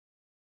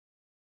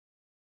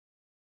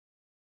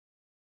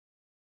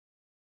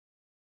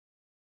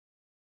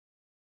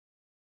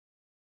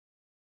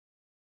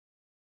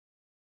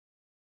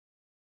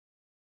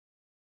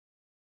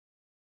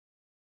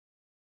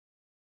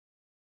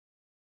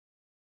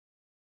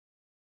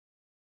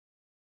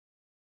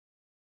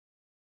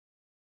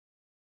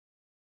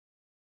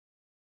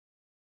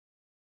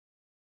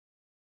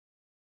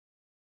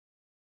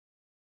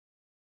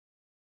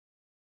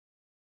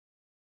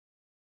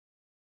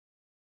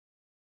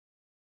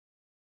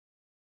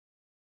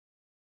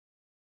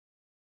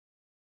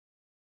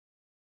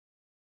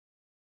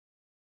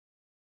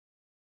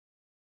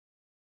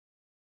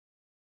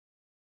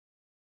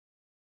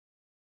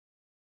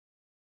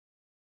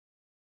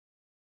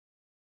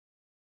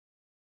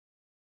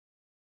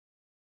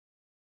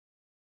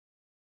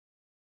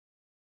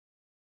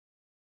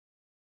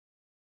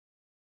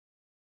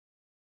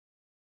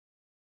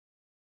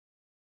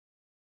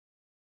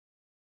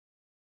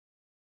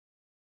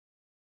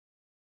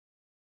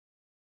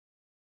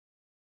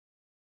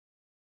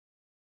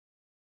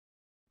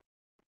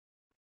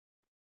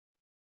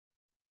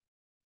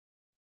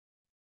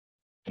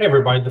Hey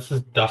everybody, this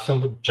is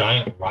Dustin with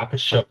Giant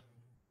Rocketship,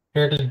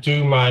 here to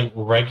do my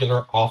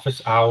regular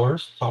office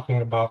hours,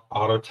 talking about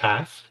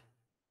Autotask.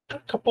 A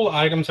couple of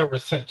items that were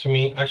sent to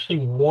me.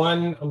 Actually,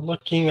 one, I'm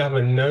looking at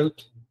a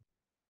note.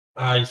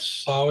 I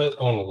saw it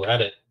on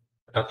Reddit.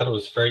 I thought it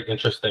was very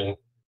interesting.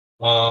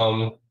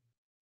 Um,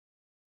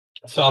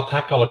 so I'll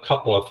tackle a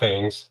couple of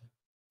things.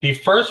 The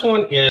first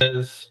one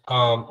is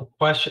a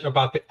question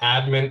about the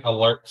admin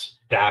alerts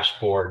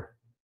dashboard.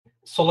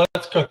 So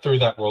let's go through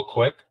that real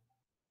quick.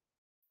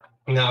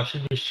 Now, I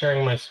should be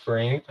sharing my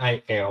screen.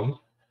 I am.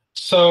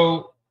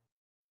 So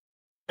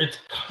it's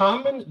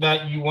common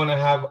that you want to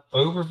have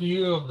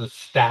overview of the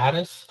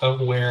status of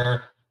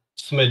where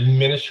some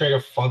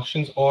administrative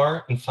functions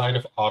are inside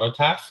of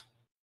Autotask.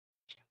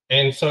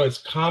 And so it's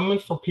common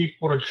for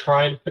people to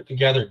try to put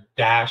together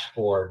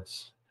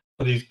dashboards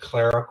for these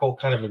clerical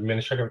kind of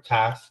administrative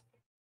tasks.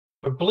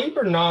 But believe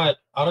it or not,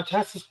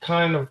 Autotask has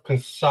kind of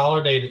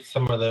consolidated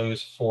some of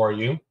those for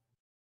you.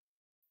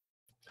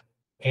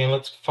 And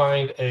let's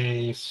find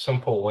a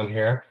simple one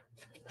here.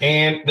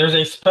 And there's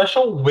a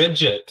special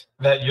widget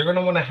that you're going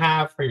to want to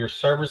have for your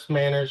service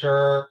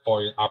manager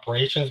or your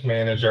operations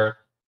manager.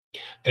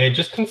 And it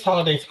just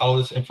consolidates all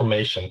this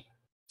information.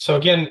 So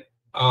again,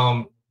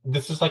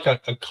 this is like a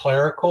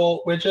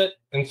clerical widget.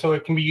 And so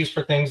it can be used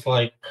for things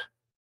like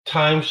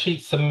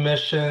timesheet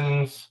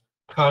submissions,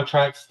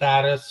 contract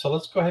status. So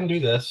let's go ahead and do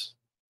this.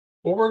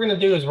 What we're going to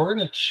do is we're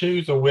going to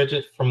choose a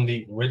widget from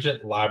the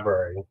widget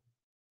library.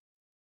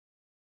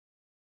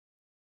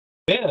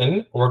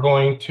 Then we're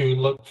going to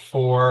look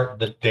for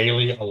the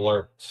daily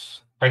alerts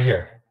right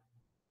here.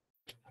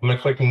 I'm going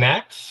to click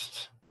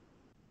next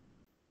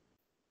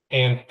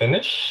and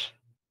finish.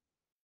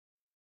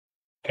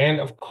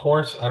 And of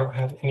course, I don't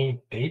have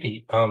any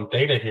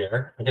data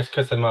here. I guess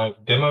because in my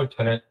demo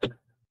tenant,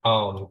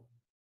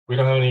 we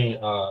don't have any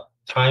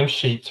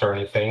timesheets or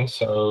anything.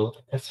 So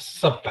this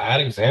is a bad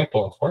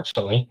example,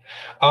 unfortunately.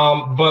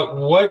 But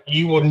what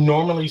you will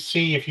normally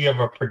see if you have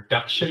a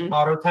production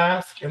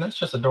Autotask, and that's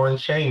just a darn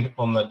shame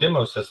on the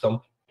demo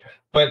system.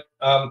 But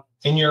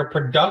in your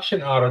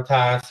production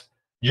Autotask,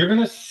 you're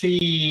going to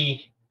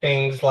see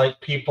things like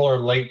people are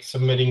late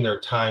submitting their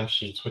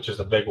timesheets, which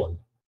is a big one.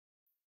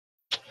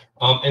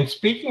 And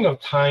speaking of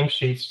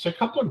timesheets, there's a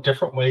couple of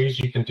different ways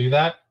you can do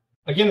that.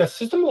 Again, the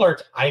system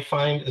alerts I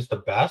find is the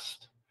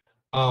best.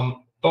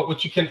 But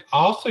what you can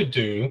also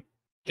do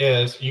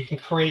is you can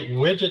create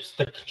widgets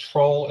that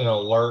control and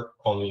alert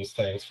on these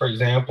things. For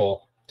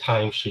example,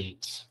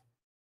 timesheets.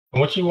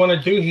 And what you want to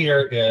do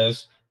here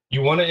is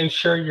you want to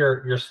ensure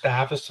your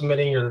staff is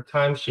submitting your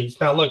timesheets.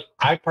 Now, look,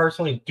 I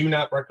personally do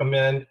not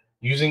recommend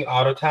using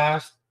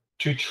Autotask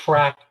to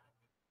track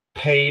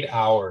paid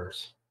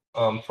hours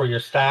for your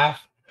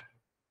staff,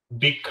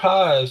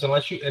 because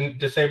unless you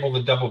disable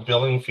the double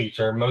billing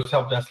feature, most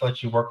help desk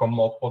lets you work on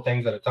multiple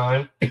things at a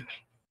time.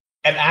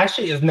 It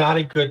actually is not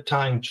a good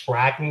time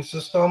tracking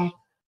system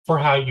for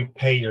how you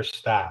pay your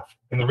staff.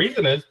 And the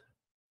reason is,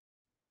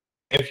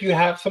 if you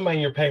have somebody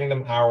and you're paying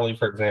them hourly,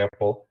 for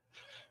example,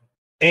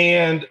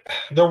 and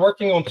they're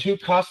working on 2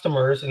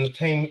 customers in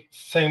the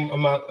same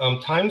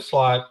amount time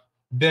slot,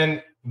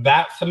 then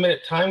that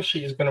submitted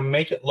timesheet is going to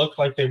make it look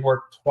like they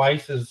worked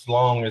twice as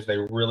long as they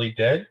really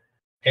did.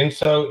 And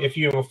so if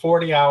you have a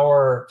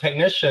 40-hour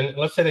technician,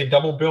 let's say they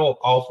double bill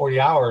all 40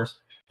 hours,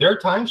 their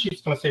timesheet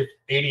is going to say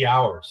 80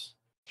 hours.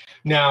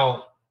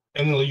 Now,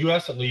 in the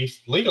US, at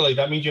least, legally,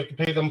 that means you have to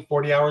pay them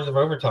 40 hours of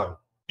overtime,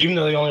 even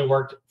though they only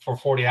worked for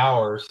 40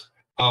 hours,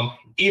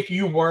 if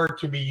you were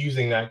to be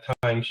using that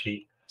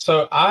timesheet.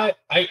 So I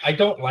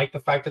don't like the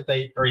fact that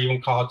they are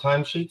even called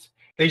timesheets.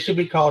 They should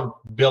be called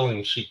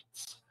billing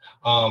sheets.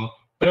 But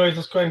anyways,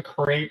 let's go ahead and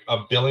create a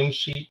billing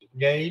sheet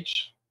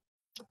gauge.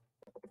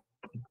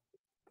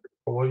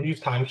 We'll use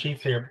timesheets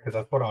here because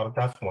that's what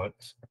Autotask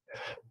wants.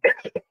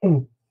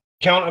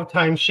 Count of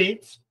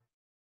timesheets.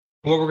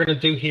 What we're going to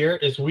do here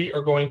is we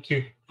are going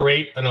to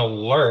create an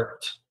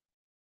alert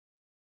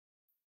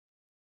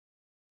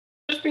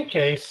just in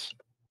case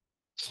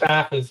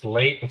staff is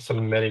late in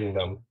submitting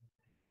them.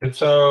 And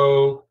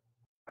so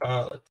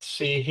let's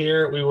see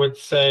here, we would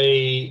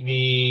say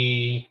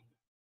the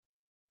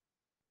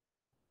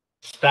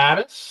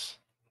status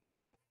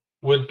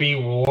would be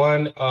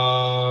one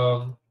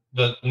of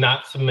the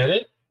not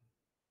submitted.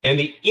 And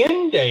the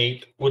end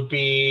date would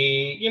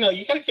be, you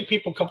got to give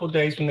people a couple of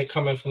days when they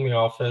come in from the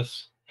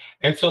office.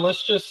 And so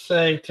let's just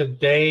say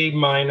today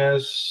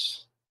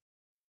minus,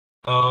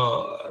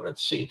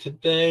 let's see,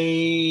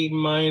 today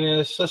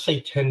minus, let's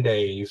say 10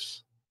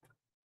 days.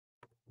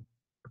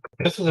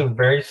 This is a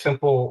very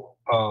simple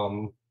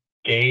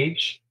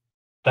gauge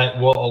that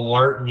will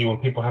alert you when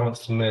people haven't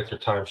submitted their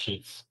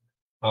timesheets.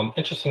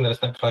 Interesting that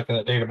it's not collecting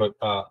that data,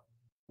 but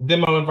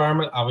demo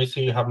environment,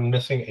 obviously you have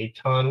missing a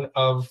ton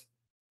of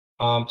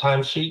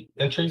timesheet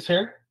entries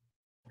here.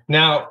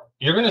 Now,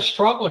 you're going to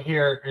struggle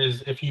here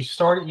is if you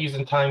started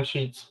using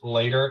timesheets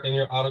later in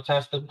your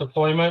Autotask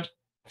deployment,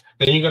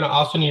 then you're going to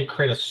also need to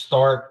create a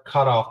start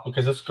cutoff,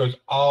 because this goes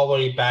all the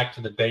way back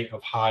to the date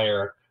of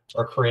hire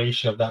or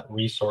creation of that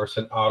resource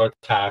in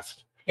Autotask.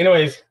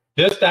 Anyways,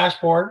 This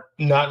dashboard,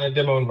 not in a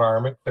demo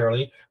environment,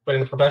 clearly, but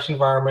in a production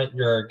environment,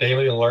 your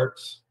daily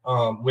alerts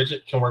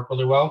widget can work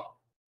really well.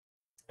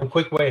 A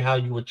quick way how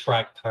you would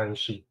track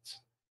timesheets.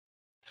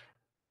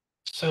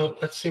 So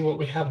let's see what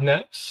we have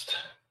next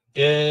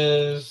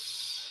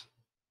is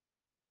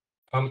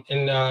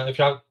if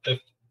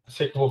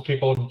a couple of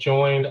people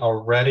joined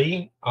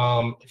already.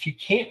 If you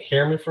can't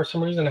hear me for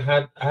some reason,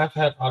 I have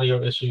had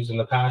audio issues in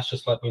the past,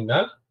 just let me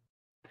know.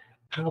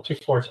 How to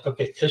force,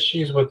 okay,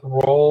 issues with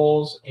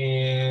roles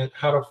and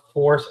how to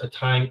force a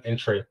time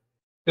entry.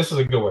 This is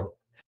a good one.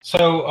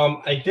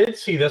 So I did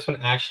see this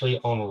one actually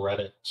on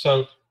Reddit.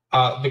 So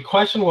the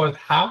question was,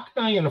 how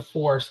can I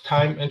enforce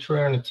time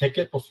entry on a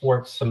ticket before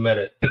it's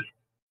submitted?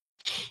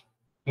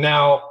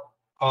 Now,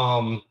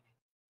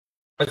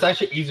 it's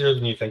actually easier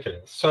than you think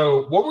it is.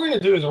 So what we're going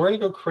to do is we're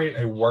going to go create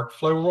a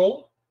workflow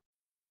rule.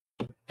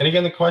 And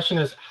again, the question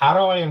is, how do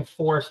I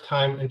enforce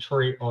time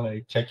entry on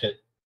a ticket?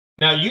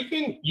 Now you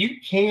can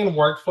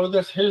workflow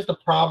this. Here's the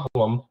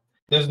problem.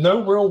 There's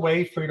no real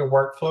way for you to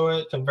workflow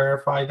it to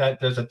verify that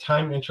there's a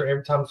time entry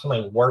every time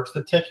somebody works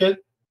the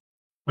ticket.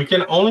 We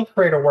can only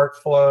create a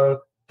workflow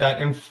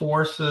that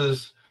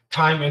enforces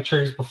time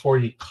entries before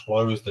you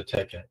close the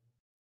ticket.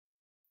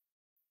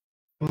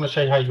 I'm going to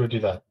show you how you would do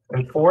that.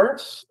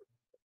 Enforce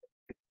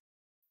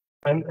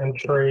time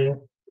entry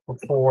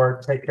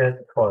before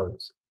ticket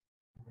close.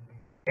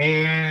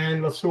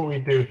 And let's see what we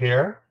do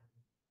here.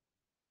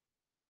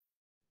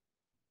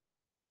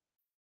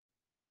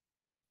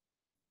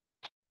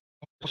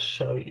 I'll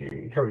show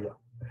you. Here we go.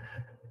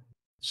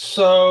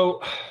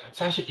 So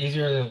it's actually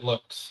easier than it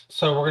looks.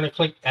 So we're going to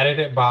click edit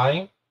it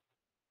by,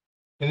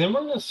 and then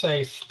we're going to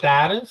say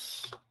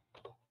status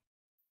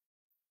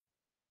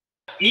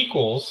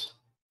equals,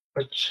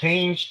 but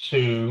change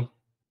to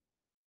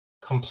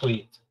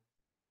complete.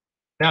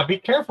 Now be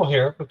careful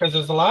here because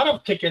there's a lot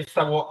of tickets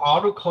that will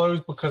auto close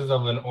because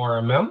of an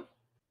RMM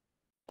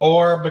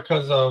or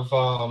because of,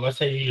 let's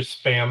say you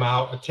just spam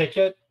out a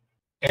ticket.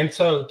 And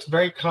so it's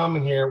very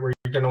common here where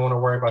you're going to want to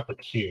worry about the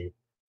queue.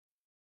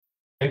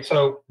 And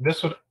so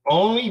this would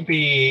only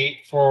be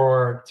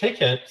for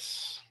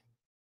tickets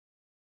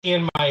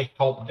in my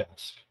help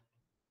desk,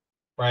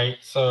 right?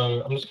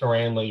 So I'm just going to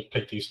randomly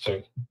pick these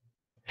two.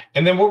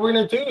 And then what we're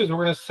going to do is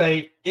we're going to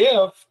say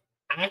if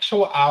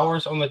actual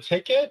hours on the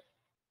ticket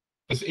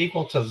is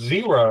equal to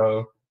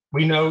 0,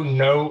 we know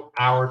no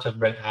hours have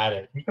been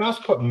added. You can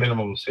also put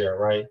minimums here,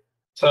 right?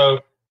 So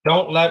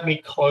don't let me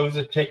close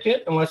a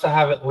ticket unless I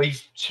have at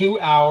least 2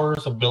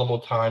 hours of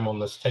billable time on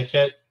this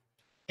ticket.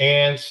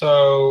 And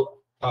so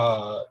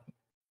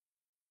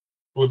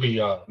would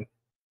be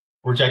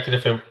rejected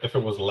if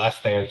it was less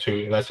than 2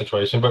 in that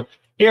situation. But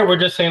here we're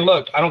just saying,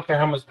 look, I don't care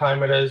how much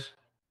time it is,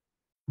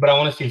 but I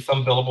want to see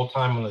some billable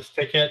time on this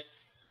ticket.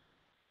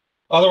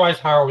 Otherwise,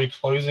 how are we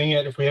closing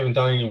it if we haven't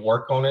done any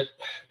work on it?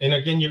 And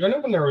again, you're going to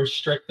want to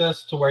restrict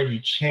this to where you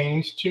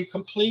change to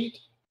complete.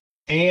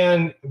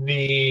 And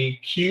the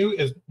queue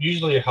is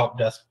usually a help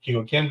desk queue,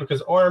 again,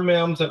 because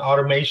RMMs and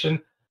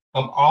automation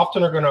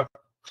often are going to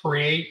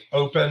create,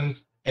 open,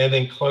 and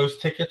then close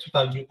tickets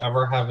without you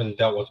ever having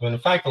dealt with them. In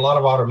fact, a lot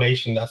of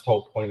automation, that's the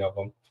whole point of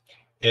them,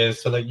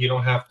 is so that you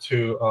don't have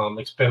to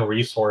expend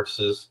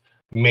resources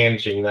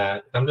managing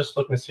that. I'm just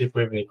looking to see if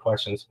we have any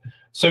questions.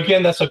 So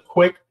again, that's a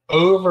quick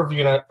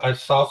overview. And I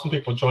saw some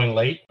people join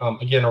late.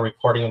 Again, a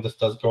recording of this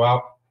does go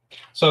out.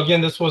 So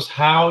again, this was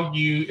how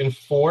you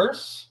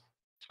enforce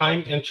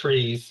time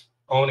entries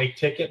on a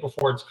ticket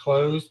before it's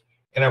closed.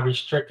 And I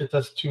restricted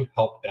this to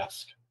help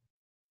desk.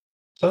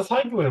 So that's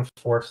how you would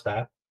enforce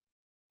that.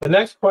 The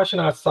next question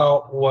I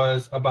saw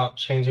was about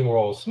changing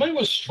roles. Somebody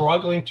was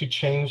struggling to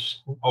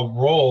change a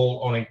role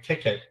on a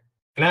ticket.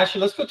 And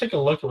actually, let's go take a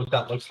look at what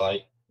that looks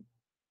like.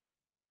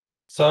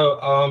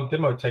 So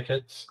demo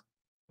tickets.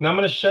 Now I'm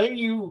going to show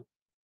you,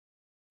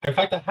 in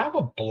fact, I have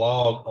a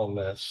blog on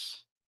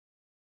this.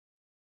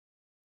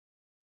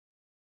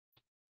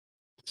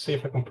 Let's see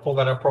if I can pull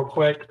that up real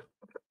quick.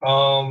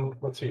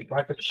 Let's see,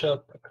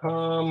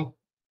 Rocketship.com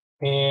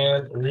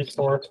and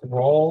resource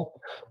role.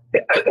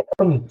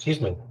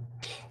 Excuse me.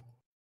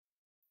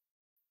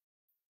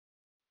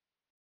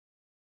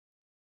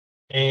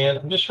 And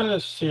I'm just trying to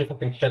see if I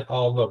can hit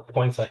all the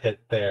points I hit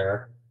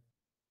there.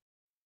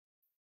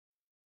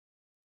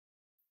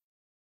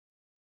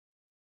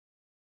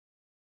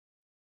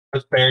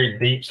 It's buried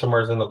deep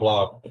somewhere in the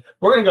blog.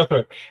 We're going to go through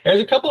it.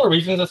 There's a couple of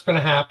reasons that's going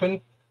to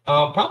happen.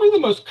 Probably the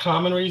most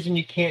common reason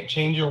you can't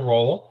change your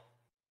role.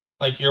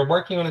 Like you're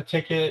working on a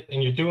ticket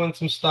and you're doing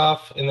some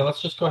stuff, and then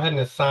let's just go ahead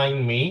and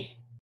assign me.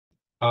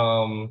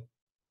 And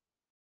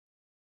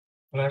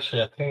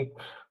actually, I think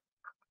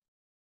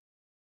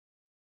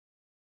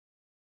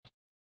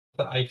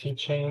the IT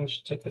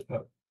change ticket.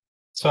 No.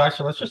 So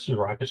actually, let's just do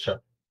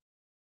Rocketship.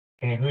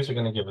 And who's it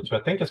going to give it to?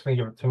 I think it's going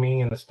to give it to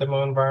me in this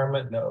demo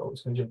environment. No,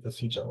 it's going to give it to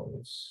C.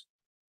 Jones.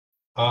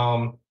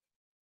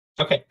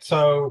 Okay,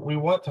 so we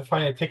want to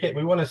find a ticket.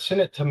 We want to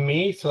send it to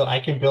me so that I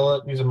can bill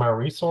it using my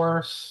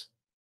resource.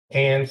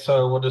 And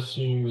so we'll just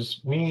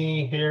use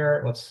me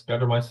here. Let's go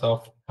to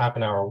myself, half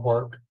an hour of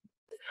work.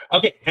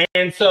 Okay,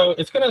 and so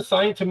it's going to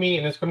assign it to me,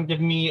 and it's going to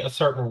give me a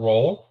certain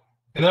role.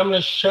 And I'm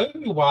going to show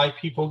you why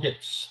people get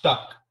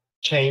stuck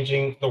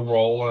changing the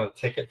role on a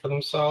ticket for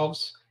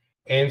themselves.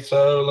 And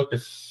so look,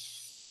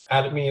 it's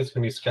added me. It's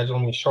going to be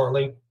scheduling me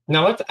shortly.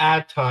 Now let's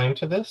add time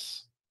to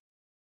this.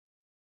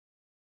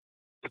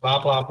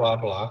 Blah, blah, blah,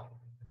 blah.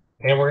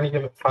 And we're going to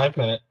give it 5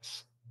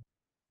 minutes.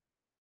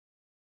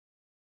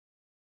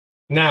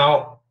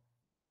 Now,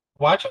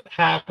 watch what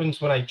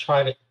happens when I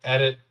try to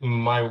edit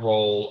my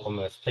role on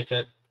this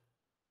ticket.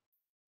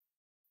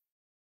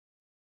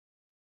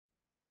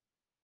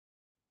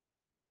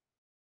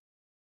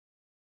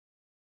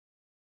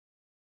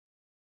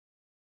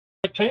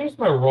 I changed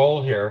my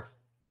role here.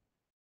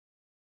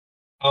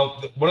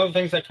 One of the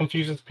things that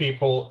confuses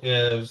people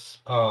is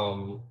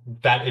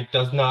that it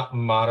does not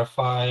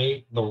modify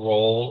the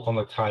role on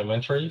the time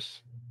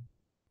entries.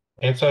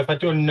 And so if I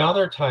do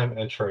another time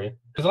entry,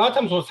 because a lot of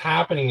times what's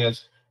happening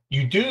is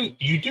you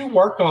do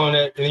work on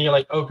it, and then you're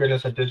like, oh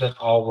goodness, I did that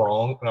all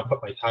wrong, and I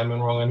put my time in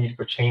wrong. I need to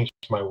go change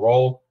my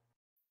role.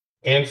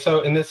 And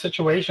so in this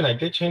situation, I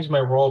did change my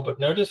role, but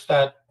notice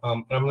that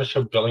and I'm going to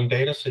show billing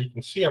data so you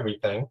can see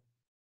everything.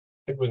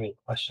 If we have any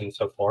questions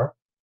so far.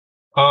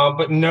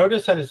 But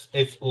notice that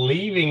it's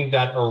leaving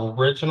that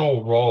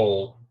original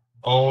role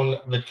on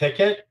the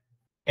ticket,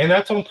 and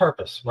that's on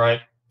purpose,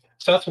 right?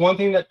 So that's one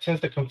thing that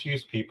tends to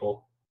confuse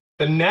people.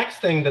 The next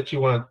thing that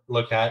you want to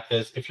look at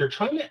is if you're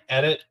trying to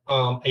edit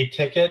a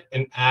ticket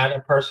and add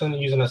a person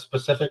using a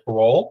specific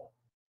role,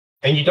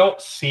 and you don't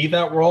see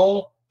that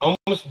role,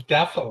 almost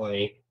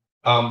definitely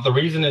the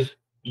reason is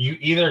you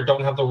either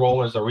don't have the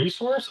role as a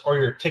resource, or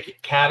your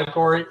ticket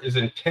category is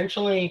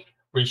intentionally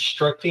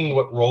restricting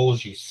what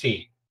roles you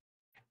see.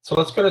 So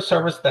let's go to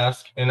service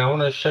desk, and I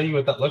want to show you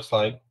what that looks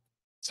like.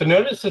 So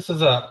notice this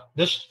is a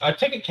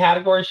ticket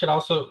category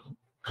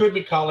could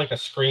be called like a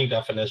screen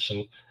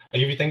definition.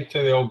 Like if you think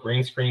to the old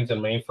green screens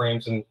and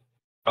mainframes, and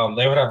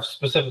they would have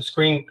specific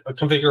screen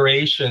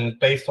configuration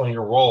based on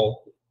your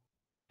role.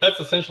 That's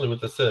essentially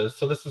what this is.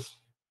 So this is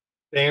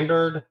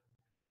standard.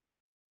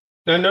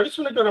 Now notice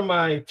when I go to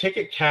my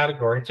ticket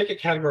category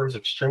is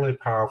extremely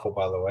powerful,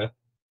 by the way.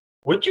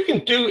 What you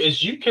can do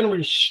is you can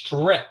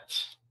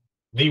restrict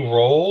the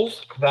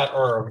roles that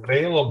are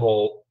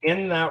available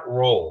in that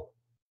role.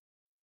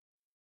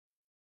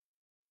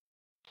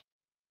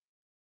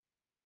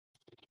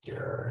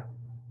 Here.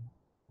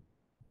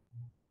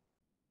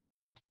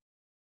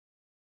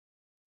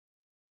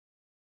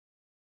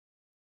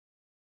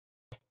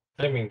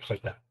 I didn't mean to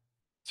click that.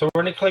 So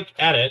we're going to click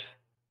edit.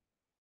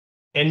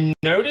 And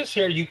notice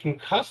here you can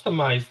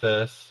customize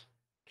this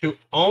to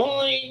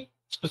only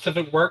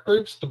specific work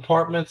groups,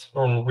 departments,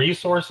 or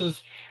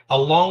resources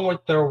along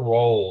with their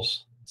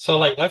roles. So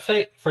like, let's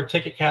say for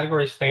ticket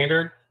category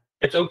standard,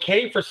 it's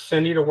okay for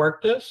Cindy to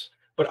work this,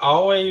 but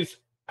always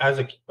as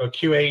a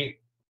QA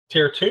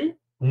tier 2,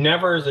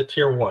 never as a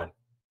tier 1,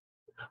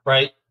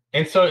 right?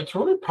 And so it's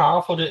really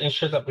powerful to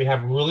ensure that we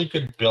have really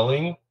good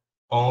billing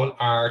on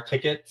our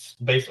tickets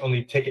based on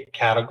the ticket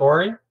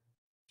category.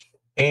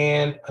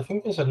 And I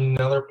think there's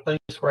another place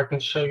where I can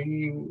show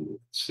you.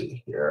 Let's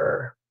see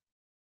here.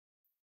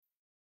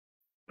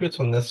 Maybe it's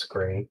on this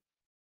screen.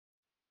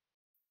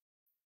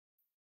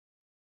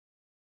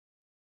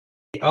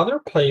 The other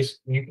place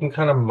you can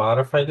kind of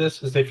modify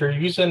this is if you're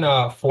using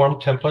form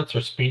templates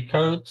or speed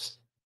codes,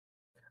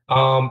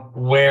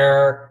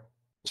 where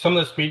some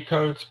of the speed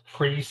codes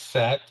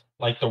preset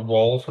like the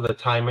role for the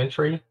time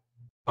entry.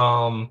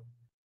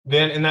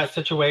 Then in that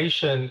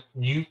situation,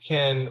 you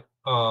can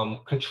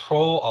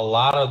control a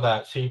lot of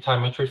that C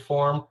time entry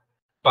form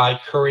by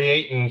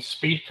creating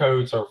speed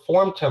codes or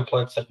form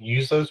templates that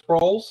use those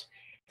roles,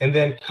 and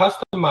then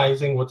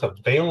customizing what's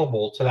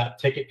available to that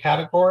ticket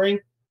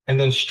category, and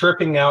then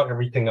stripping out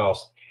everything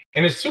else.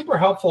 And it's super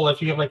helpful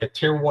if you have like a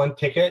tier 1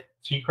 ticket.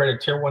 So you create a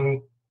tier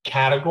 1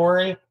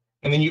 category,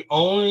 and then you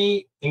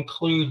only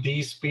include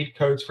these speed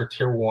codes for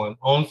tier 1,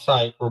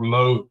 on-site,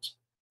 remote,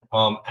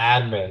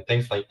 admin,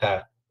 things like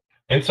that.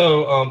 And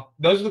so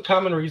those are the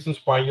common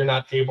reasons why you're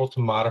not able to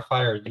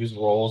modify or use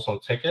roles on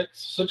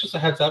tickets. So just a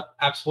heads up,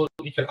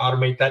 absolutely, you can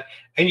automate that,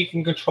 and you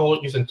can control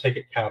it using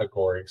ticket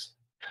categories.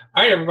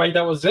 All right, everybody,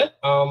 that was it.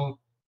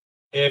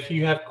 If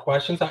you have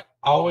questions, I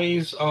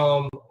always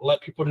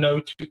let people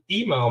know to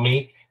email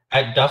me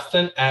at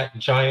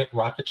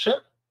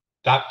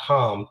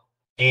dustin@giantrocketship.com.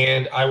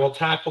 And I will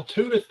tackle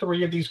 2 to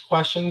 3 of these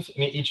questions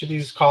in each of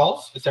these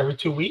calls. It's every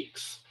 2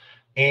 weeks.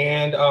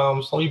 And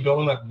slowly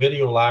building that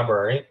video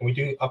library. And we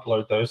do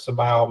upload those. So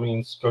by all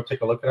means, go take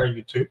a look at our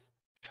YouTube.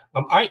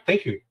 All right,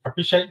 thank you. I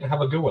appreciate it, and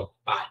have a good one.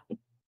 Bye.